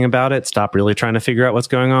thinking about it, stop really trying to figure out what's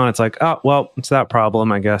going on. It's like, oh, well, it's that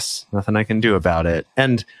problem. I guess nothing I can do about it.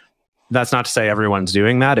 And that's not to say everyone's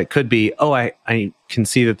doing that. It could be, oh, I can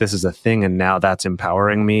see that this is a thing, and now that's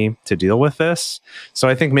empowering me to deal with this. So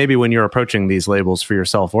I think maybe when you're approaching these labels for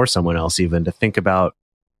yourself or someone else, even to think about,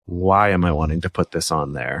 why am I wanting to put this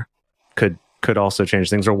on there? Could also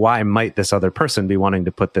change things. Or why might this other person be wanting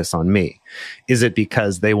to put this on me? Is it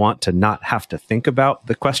because they want to not have to think about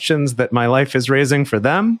the questions that my life is raising for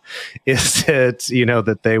them? Is it,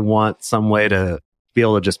 that they want some way to be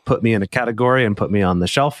able to just put me in a category and put me on the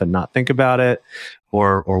shelf and not think about it?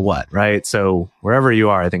 Or what, right? So wherever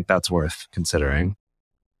you are, I think that's worth considering.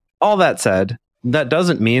 All that said, that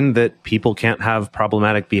doesn't mean that people can't have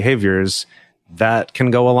problematic behaviors that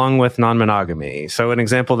can go along with non-monogamy. So an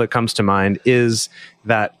example that comes to mind is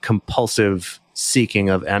that compulsive seeking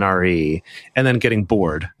of NRE and then getting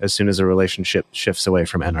bored as soon as a relationship shifts away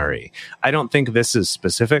from NRE. I don't think this is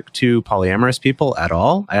specific to polyamorous people at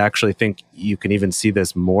all. I actually think you can even see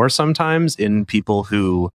this more sometimes in people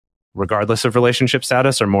who, regardless of relationship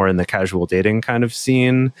status, are more in the casual dating kind of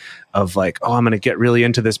scene of like, oh, I'm going to get really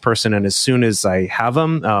into this person, and as soon as I have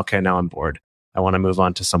them, okay, now I'm bored. I want to move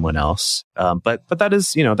on to someone else. But that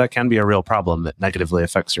is, that can be a real problem that negatively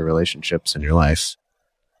affects your relationships and your life.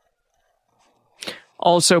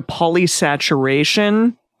 Also,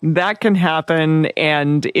 polysaturation, that can happen.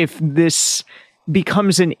 And if this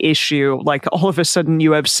becomes an issue, like all of a sudden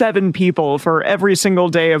you have 7 people for every single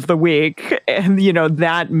day of the week, and,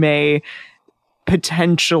 that may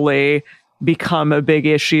potentially become a big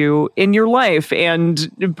issue in your life. And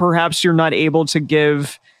perhaps you're not able to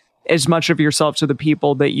give as much of yourself to the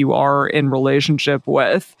people that you are in relationship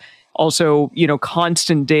with. Also,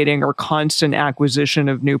 constant dating or constant acquisition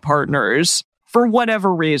of new partners. For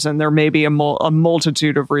whatever reason, there may be a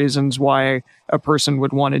multitude of reasons why a person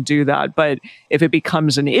would want to do that. But if it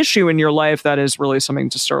becomes an issue in your life, that is really something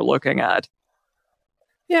to start looking at.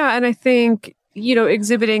 Yeah, and I think,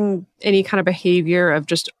 exhibiting any kind of behavior of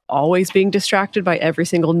just always being distracted by every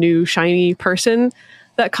single new shiny person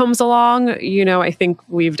that comes along, I think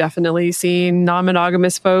we've definitely seen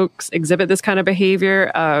non-monogamous folks exhibit this kind of behavior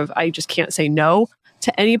of, I just can't say no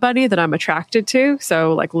to anybody that I'm attracted to.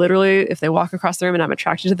 So like literally, if they walk across the room and I'm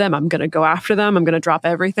attracted to them, I'm going to go after them. I'm going to drop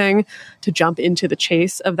everything to jump into the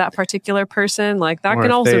chase of that particular person. Like that or can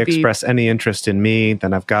if also they be express any interest in me,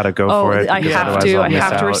 then I've got to go for it. I have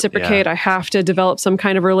to reciprocate. Yeah. I have to develop some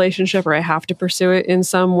kind of relationship, or I have to pursue it in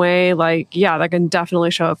some way. Like, yeah, that can definitely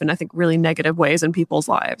show up in, I think, really negative ways in people's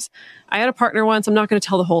lives. I had a partner once. I'm not going to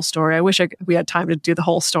tell the whole story. I wish we had time to do the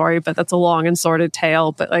whole story, but that's a long and sordid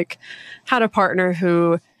tale. But like, had a partner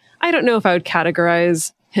who, I don't know if I would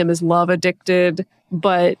categorize him as love addicted,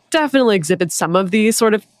 but definitely exhibits some of these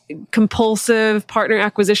sort of compulsive partner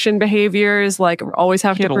acquisition behaviors. Like always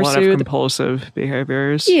have to pursue a lot of compulsive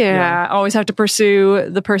behaviors. Yeah, always have to pursue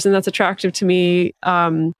the person that's attractive to me.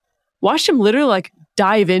 Watched him literally like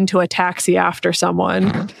dive into a taxi after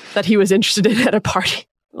someone that he was interested in at a party.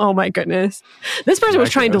 Oh my goodness. This person was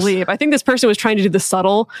trying to leave. I think this person was trying to do the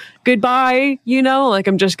subtle goodbye, like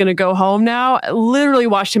I'm just going to go home now. I literally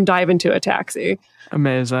watched him dive into a taxi.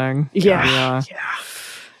 Amazing. Yeah.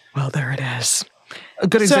 Well, there it is. A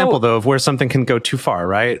good example, though, of where something can go too far,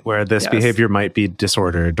 right? Where this behavior might be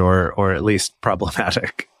disordered or at least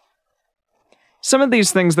problematic. Some of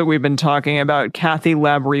these things that we've been talking about, Kathy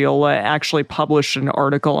Labriola actually published an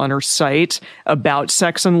article on her site about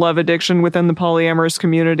sex and love addiction within the polyamorous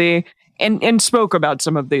community and spoke about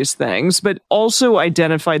some of these things, but also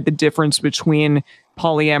identified the difference between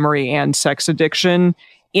polyamory and sex addiction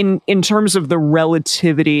in terms of the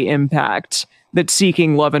relativity impact that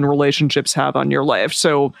seeking love and relationships have on your life.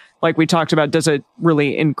 So like we talked about, does it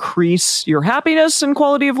really increase your happiness and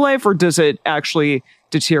quality of life, or does it actually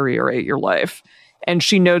deteriorate your life? And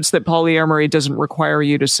she notes that polyamory doesn't require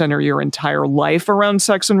you to center your entire life around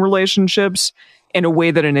sex and relationships in a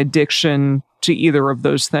way that an addiction to either of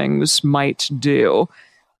those things might do,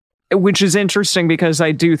 which is interesting because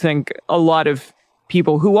I do think a lot of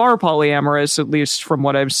people who are polyamorous, at least from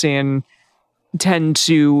what I've seen, tend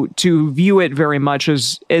to view it very much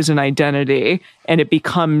as an identity, and it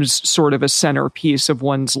becomes sort of a centerpiece of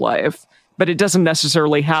one's life. But it doesn't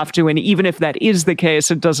necessarily have to, and even if that is the case,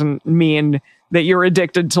 it doesn't mean that you're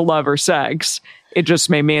addicted to love or sex. It just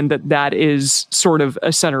may mean that that is sort of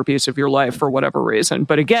a centerpiece of your life for whatever reason.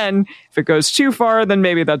 But again, if it goes too far, then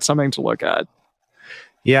maybe that's something to look at.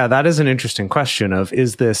 Yeah, that is an interesting question of,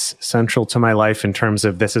 is this central to my life in terms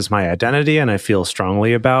of this is my identity and I feel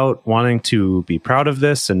strongly about wanting to be proud of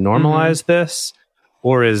this and normalize this?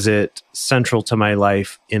 Or is it central to my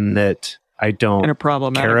life in that I don't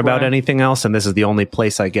care about anything else and this is the only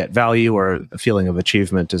place I get value or a feeling of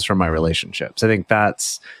achievement is from my relationships? I think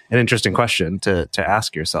that's an interesting question to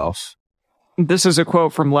ask yourself. This is a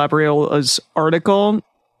quote from Labriola's article.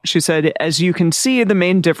 She said, as you can see, the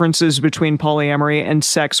main differences between polyamory and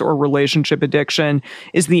sex or relationship addiction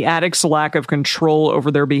is the addict's lack of control over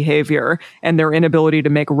their behavior and their inability to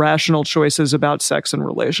make rational choices about sex and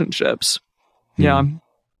relationships. Yeah.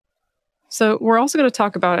 So we're also going to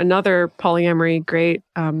talk about another polyamory great,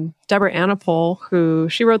 Deborah Anapol, who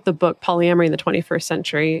she wrote the book Polyamory in the 21st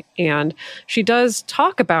Century. And she does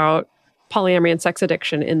talk about polyamory and sex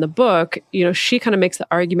addiction in the book. You know, she kind of makes the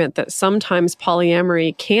argument that sometimes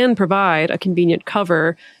polyamory can provide a convenient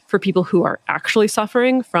cover for people who are actually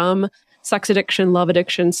suffering from sex addiction, love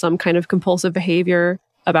addiction, some kind of compulsive behavior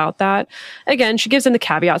about that. Again, she gives in the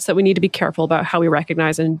caveats that we need to be careful about how we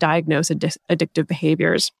recognize and diagnose addictive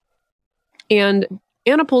behaviors. And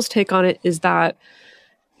Anapol's take on it is that,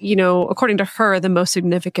 you know, according to her, the most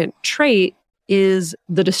significant trait is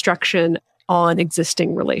the destruction on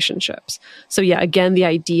existing relationships. So yeah, again, the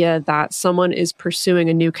idea that someone is pursuing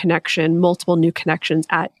a new connection, multiple new connections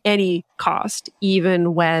at any cost,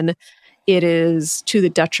 even when it is to the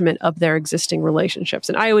detriment of their existing relationships.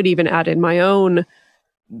 And I would even add in my own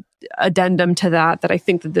addendum to that I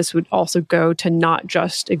think that this would also go to not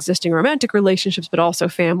just existing romantic relationships, but also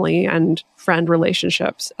family and friend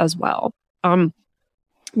relationships as well.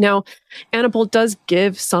 Now, Anapol does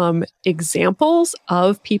give some examples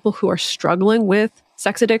of people who are struggling with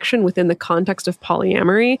sex addiction within the context of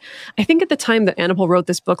polyamory. I think at the time that Anapol wrote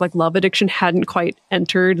this book, like love addiction hadn't quite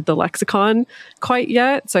entered the lexicon quite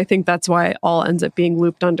yet. So I think that's why it all ends up being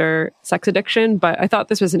looped under sex addiction. But I thought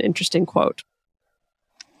this was an interesting quote.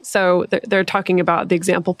 So they're talking about the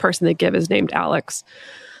example person they give is named Alex.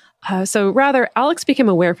 Alex became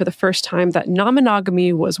aware for the first time that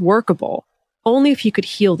non-monogamy was workable only if he could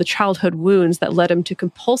heal the childhood wounds that led him to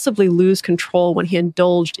compulsively lose control when he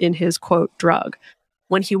indulged in his, quote, drug.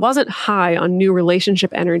 When he wasn't high on new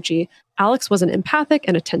relationship energy, Alex was an empathic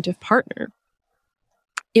and attentive partner.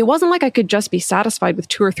 It wasn't like I could just be satisfied with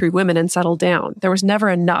 2 or 3 women and settle down. There was never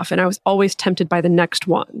enough, and I was always tempted by the next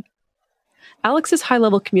one. Alex's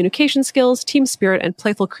high-level communication skills, team spirit, and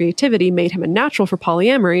playful creativity made him a natural for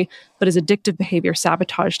polyamory, but his addictive behavior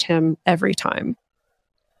sabotaged him every time.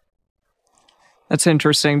 That's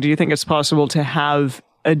interesting. Do you think it's possible to have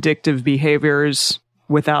addictive behaviors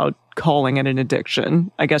without calling it an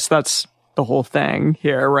addiction? I guess that's the whole thing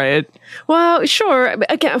here, right? Well, sure.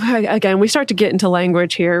 Again, we start to get into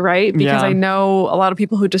language here, right? Because I know a lot of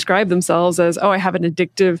people who describe themselves as, oh, I have an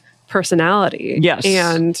addictive personality. Yes.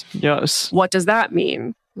 And what does that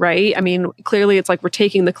mean, right? I mean, clearly it's like we're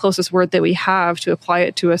taking the closest word that we have to apply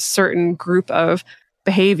it to a certain group of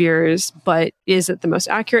behaviors, but is it the most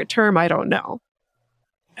accurate term? I don't know.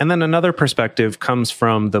 And then another perspective comes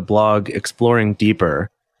from the blog Exploring Deeper.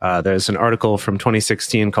 There's an article from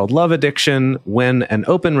 2016 called Love Addiction, When an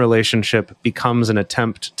Open Relationship Becomes an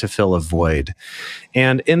Attempt to Fill a Void.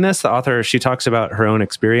 And in this, the author, she talks about her own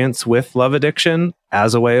experience with love addiction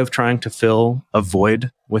as a way of trying to fill a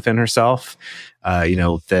void within herself.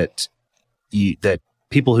 That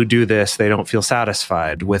people who do this, they don't feel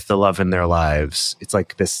satisfied with the love in their lives. It's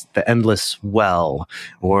like the endless well,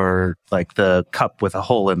 or like the cup with a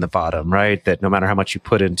hole in the bottom, right? That no matter how much you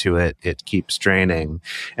put into it, it keeps draining.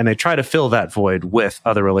 And they try to fill that void with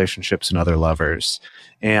other relationships and other lovers.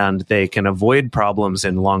 And they can avoid problems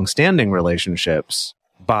in long-standing relationships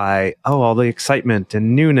by, all the excitement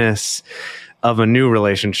and newness. of a new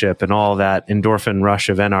relationship, and all that endorphin rush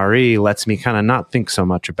of NRE lets me kind of not think so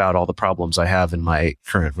much about all the problems I have in my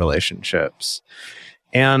current relationships.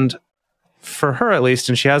 And for her, at least,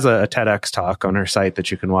 and she has a TEDx talk on her site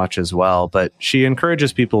that you can watch as well, but she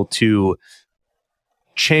encourages people to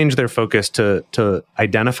change their focus to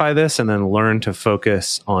identify this and then learn to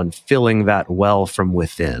focus on filling that well from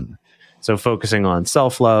within. So focusing on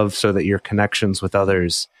self-love so that your connections with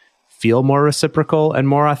others feel more reciprocal and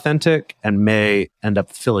more authentic, and may end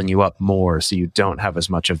up filling you up more, so you don't have as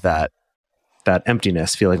much of that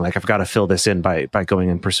emptiness, feeling like I've got to fill this in by going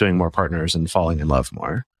and pursuing more partners and falling in love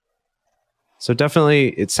more. So definitely,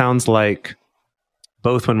 it sounds like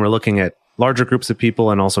both when we're looking at larger groups of people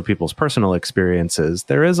and also people's personal experiences,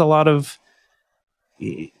 there is a lot of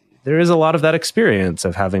that experience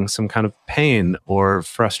of having some kind of pain or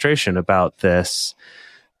frustration about this,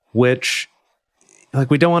 which, like,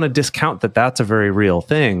 we don't want to discount that that's a very real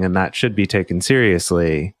thing and that should be taken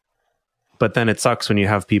seriously. But then it sucks when you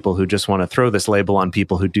have people who just want to throw this label on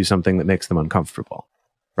people who do something that makes them uncomfortable,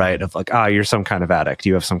 right? Of like, you're some kind of addict.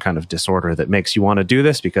 You have some kind of disorder that makes you want to do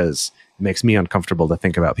this because it makes me uncomfortable to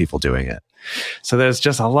think about people doing it. So there's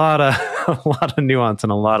just a lot of nuance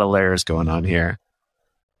and a lot of layers going on here.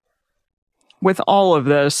 With all of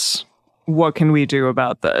this, what can we do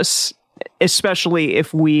about this? Especially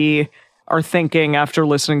if we are thinking after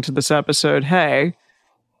listening to this episode, hey,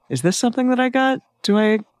 is this something that I got?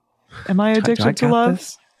 Am I addicted to love?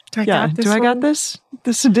 This? Do I got this?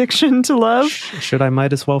 This addiction to love? Should I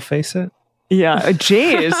might as well face it? Yeah,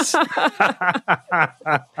 jeez.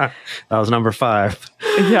 That was number 5.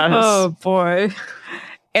 Yes. Oh boy.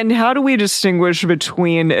 And how do we distinguish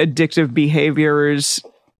between addictive behaviors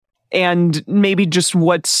and maybe just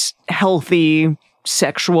what's healthy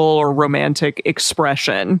sexual or romantic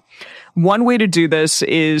expression? One way to do this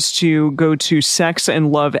is to go to Sex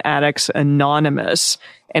and Love Addicts Anonymous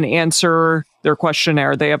and answer their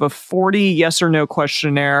questionnaire. They have a 40 yes or no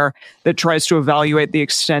questionnaire that tries to evaluate the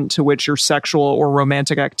extent to which your sexual or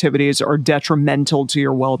romantic activities are detrimental to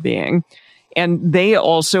your well-being. And they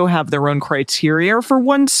also have their own criteria for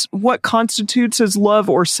what constitutes as love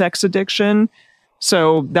or sex addiction.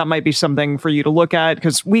 So that might be something for you to look at,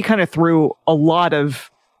 because we kind of threw a lot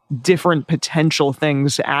of different potential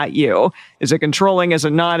things at you. Is it controlling? Is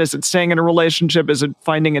it not? Is it staying in a relationship? Is it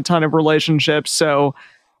finding a ton of relationships? So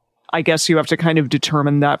I guess you have to kind of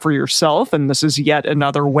determine that for yourself. And this is yet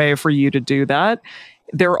another way for you to do that.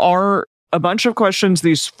 There are a bunch of questions,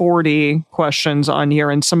 these 40 questions on here,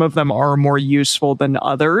 and some of them are more useful than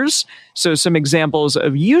others. So some examples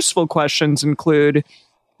of useful questions include,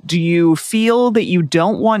 do you feel that you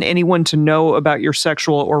don't want anyone to know about your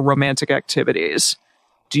sexual or romantic activities?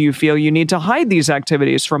 Do you feel you need to hide these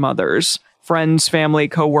activities from others, friends, family,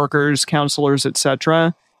 coworkers, counselors,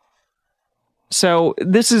 etc.? So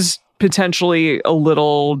this is potentially a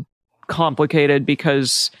little complicated,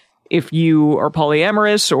 because if you are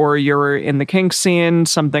polyamorous or you're in the kink scene,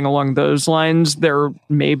 something along those lines, there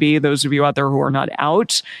may be those of you out there who are not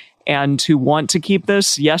out and who want to keep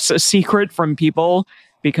this, yes, a secret from people,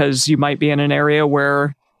 because you might be in an area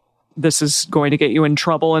where this is going to get you in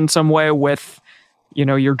trouble in some way with,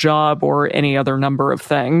 your job or any other number of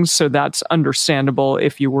things. So that's understandable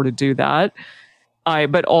if you were to do that.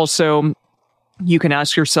 But also, you can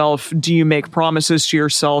ask yourself, do you make promises to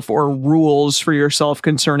yourself or rules for yourself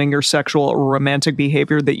concerning your sexual or romantic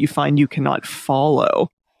behavior that you find you cannot follow?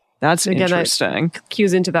 That's interesting. That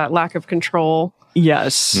cues into that lack of control.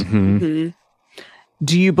 Yes. Mm-hmm. Mm-hmm.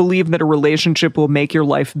 Do you believe that a relationship will make your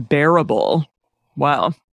life bearable?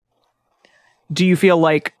 Wow. Do you feel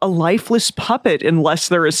like a lifeless puppet unless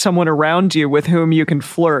there is someone around you with whom you can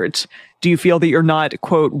flirt? Do you feel that you're not,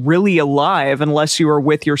 quote, really alive unless you are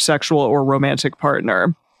with your sexual or romantic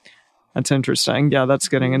partner? That's interesting. Yeah, that's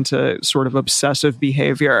getting into sort of obsessive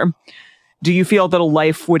behavior. Do you feel that a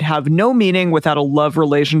life would have no meaning without a love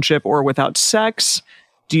relationship or without sex?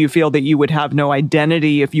 Do you feel that you would have no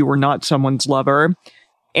identity if you were not someone's lover?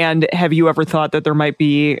 And have you ever thought that there might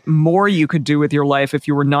be more you could do with your life if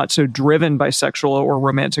you were not so driven by sexual or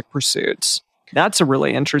romantic pursuits? That's a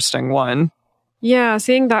really interesting one. Yeah,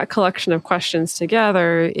 seeing that collection of questions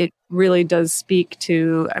together, it really does speak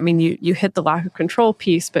to, you hit the lack of control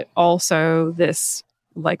piece, but also this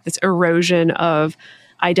erosion of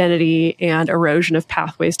identity and erosion of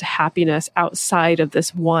pathways to happiness outside of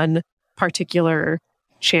this one particular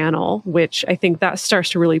channel, which I think that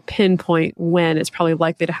starts to really pinpoint when it's probably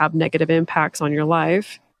likely to have negative impacts on your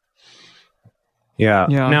life. Yeah.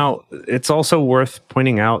 Now, it's also worth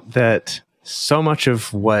pointing out that so much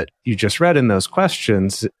of what you just read in those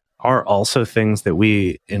questions are also things that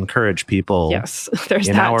we encourage people. Yes, there's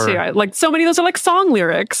that too. Like so many of those are like song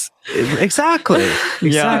lyrics. Exactly.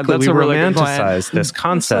 Yeah, that's we a really good romanticize point. this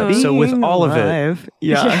concept. So with all of it,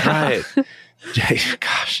 yeah. right.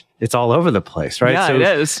 Gosh, it's all over the place, right? Yeah, so, it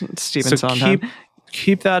is. It's Stephen Sondheim.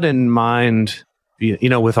 keep that in mind, you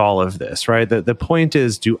know, with all of this, right? The point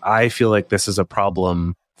is, do I feel like this is a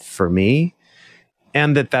problem for me?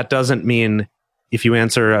 And that doesn't mean if you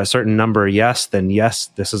answer a certain number yes, then yes,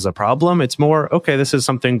 this is a problem. It's more, okay, this is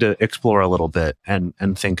something to explore a little bit and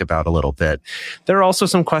think about a little bit. There are also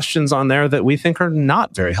some questions on there that we think are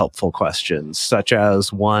not very helpful questions, such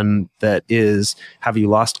as one that is, have you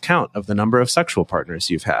lost count of the number of sexual partners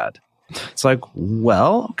you've had? It's like,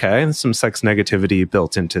 well, okay, there's some sex negativity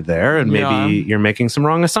built into there, and maybe you're making some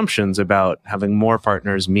wrong assumptions about having more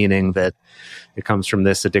partners, meaning that it comes from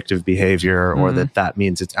this addictive behavior, or that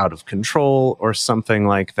means it's out of control, or something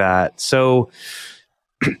like that. So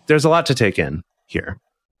there's a lot to take in here.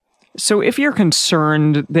 So if you're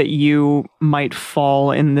concerned that you might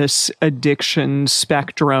fall in this addiction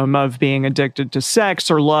spectrum of being addicted to sex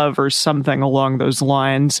or love or something along those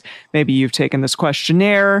lines, maybe you've taken this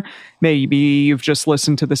questionnaire, maybe you've just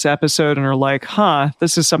listened to this episode and are like,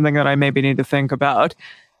 this is something that I maybe need to think about.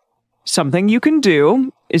 Something you can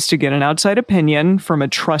do is to get an outside opinion from a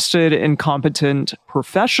trusted and competent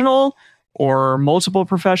professional or multiple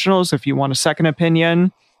professionals if you want a second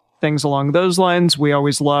opinion. Things along those lines. We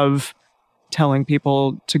always love telling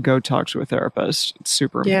people to go talk to a therapist. It's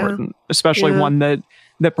super important, especially one that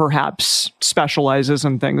perhaps specializes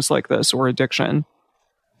in things like this or addiction.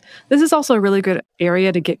 This is also a really good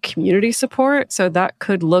area to get community support. So that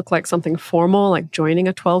could look like something formal, like joining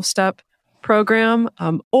a 12-step program,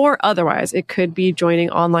 or otherwise it could be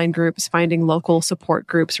joining online groups, finding local support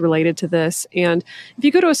groups related to this. And if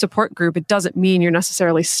you go to a support group, it doesn't mean you're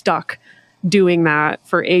necessarily stuck doing that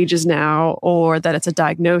for ages now, or that it's a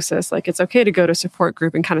diagnosis. Like, it's okay to go to a support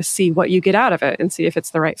group and kind of see what you get out of it and see if it's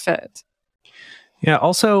the right fit. Yeah.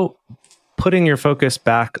 Also, putting your focus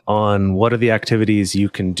back on what are the activities you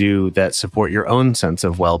can do that support your own sense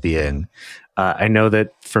of well-being. I know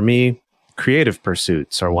that for me, creative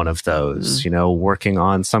pursuits are one of those, working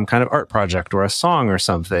on some kind of art project or a song or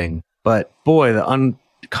something. But boy, the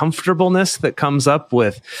uncomfortableness that comes up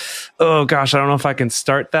with, oh gosh, I don't know if I can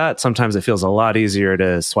start that. Sometimes it feels a lot easier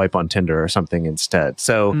to swipe on Tinder or something instead.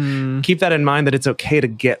 So keep that in mind, that it's okay to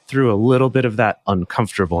get through a little bit of that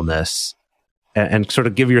uncomfortableness and sort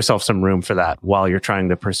of give yourself some room for that while you're trying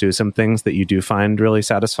to pursue some things that you do find really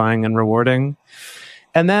satisfying and rewarding.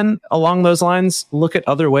 And then along those lines, look at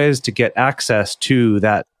other ways to get access to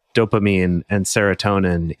that dopamine and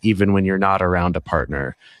serotonin, even when you're not around a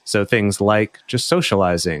partner. So things like just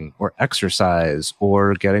socializing or exercise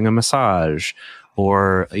or getting a massage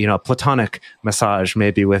or, a platonic massage,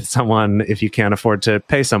 maybe with someone, if you can't afford to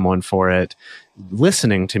pay someone for it,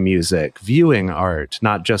 listening to music, viewing art,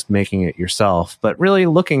 not just making it yourself, but really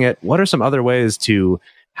looking at what are some other ways to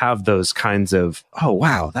have those kinds of, oh,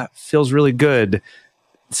 wow, that feels really good,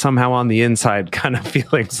 somehow on the inside kind of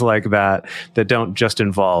feelings like that don't just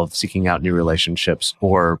involve seeking out new relationships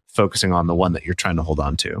or focusing on the one that you're trying to hold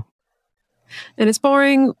on to. And it's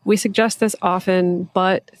boring. We suggest this often,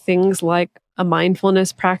 but things like a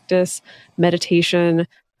mindfulness practice, meditation,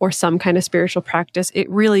 or some kind of spiritual practice, it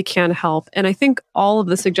really can help. And I think all of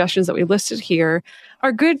the suggestions that we listed here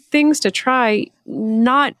are good things to try,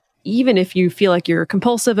 not even if you feel like you're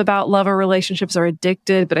compulsive about love or relationships or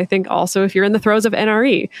addicted, but I think also if you're in the throes of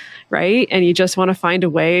NRE, right? And you just want to find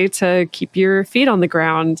a way to keep your feet on the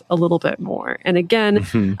ground a little bit more. And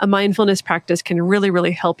again, a mindfulness practice can really,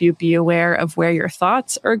 really help you be aware of where your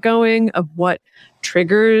thoughts are going, of what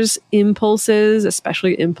triggers impulses,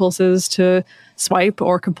 especially impulses to swipe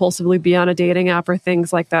or compulsively be on a dating app or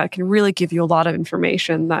things like that. It can really give you a lot of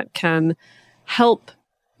information that can help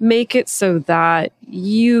make it so that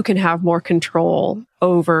you can have more control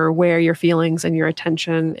over where your feelings and your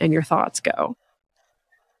attention and your thoughts go.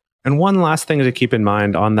 And one last thing to keep in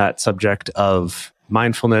mind on that subject of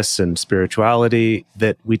mindfulness and spirituality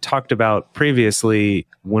that we talked about previously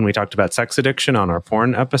when we talked about sex addiction on our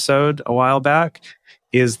porn episode a while back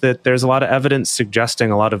is that there's a lot of evidence suggesting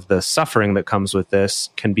a lot of the suffering that comes with this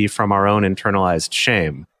can be from our own internalized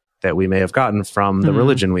shame that we may have gotten from the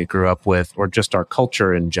religion we grew up with or just our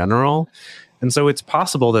culture in general. And so it's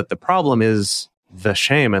possible that the problem is the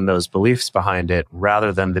shame and those beliefs behind it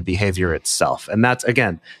rather than the behavior itself. And that's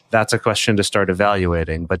a question to start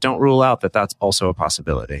evaluating, but don't rule out that that's also a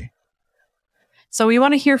possibility. So we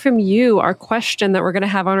want to hear from you. Our question that we're going to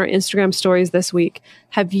have on our Instagram stories this week.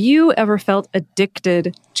 Have you ever felt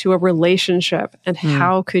addicted to a relationship, and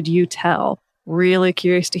how could you tell? Really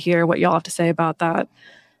curious to hear what y'all have to say about that.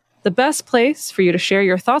 The best place for you to share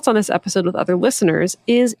your thoughts on this episode with other listeners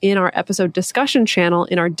is in our episode discussion channel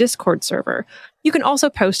in our Discord server. You can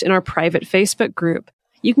also post in our private Facebook group.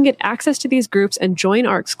 You can get access to these groups and join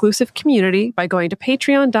our exclusive community by going to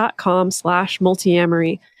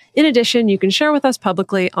patreon.com/multiamory. In addition, you can share with us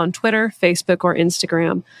publicly on Twitter, Facebook, or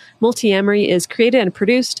Instagram. Multiamory is created and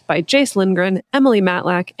produced by Jace Lindgren, Emily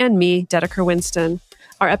Matlack, and me, Dedeker Winston.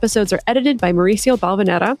 Our episodes are edited by Mauricio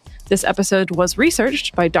Balvanera. This episode was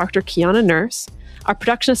researched by Dr. Kiana Nurse. Our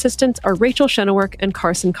production assistants are Rachel Shenowork and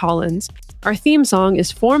Carson Collins. Our theme song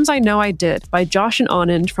is Forms I Know I Did by Josh and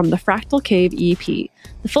Anand from the Fractal Cave EP.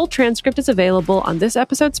 The full transcript is available on this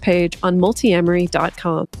episode's page on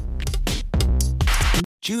multiamory.com.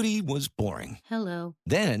 Judy was boring. Hello.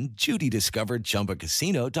 Then Judy discovered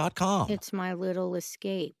ChumbaCasino.com. It's my little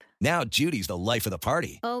escape. Now Judy's the life of the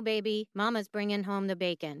party. Oh, baby, mama's bringing home the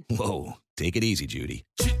bacon. Whoa, take it easy, Judy.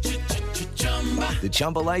 The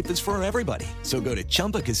Chumba life is for everybody. So go to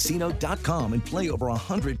ChumbaCasino.com and play over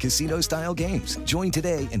 100 casino-style games. Join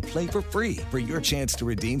today and play for free for your chance to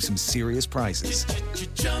redeem some serious prizes.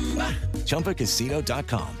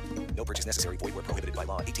 ChumbaCasino.com. No purchase necessary. Void where prohibited by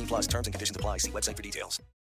law. 18+ terms and conditions apply. See website for details.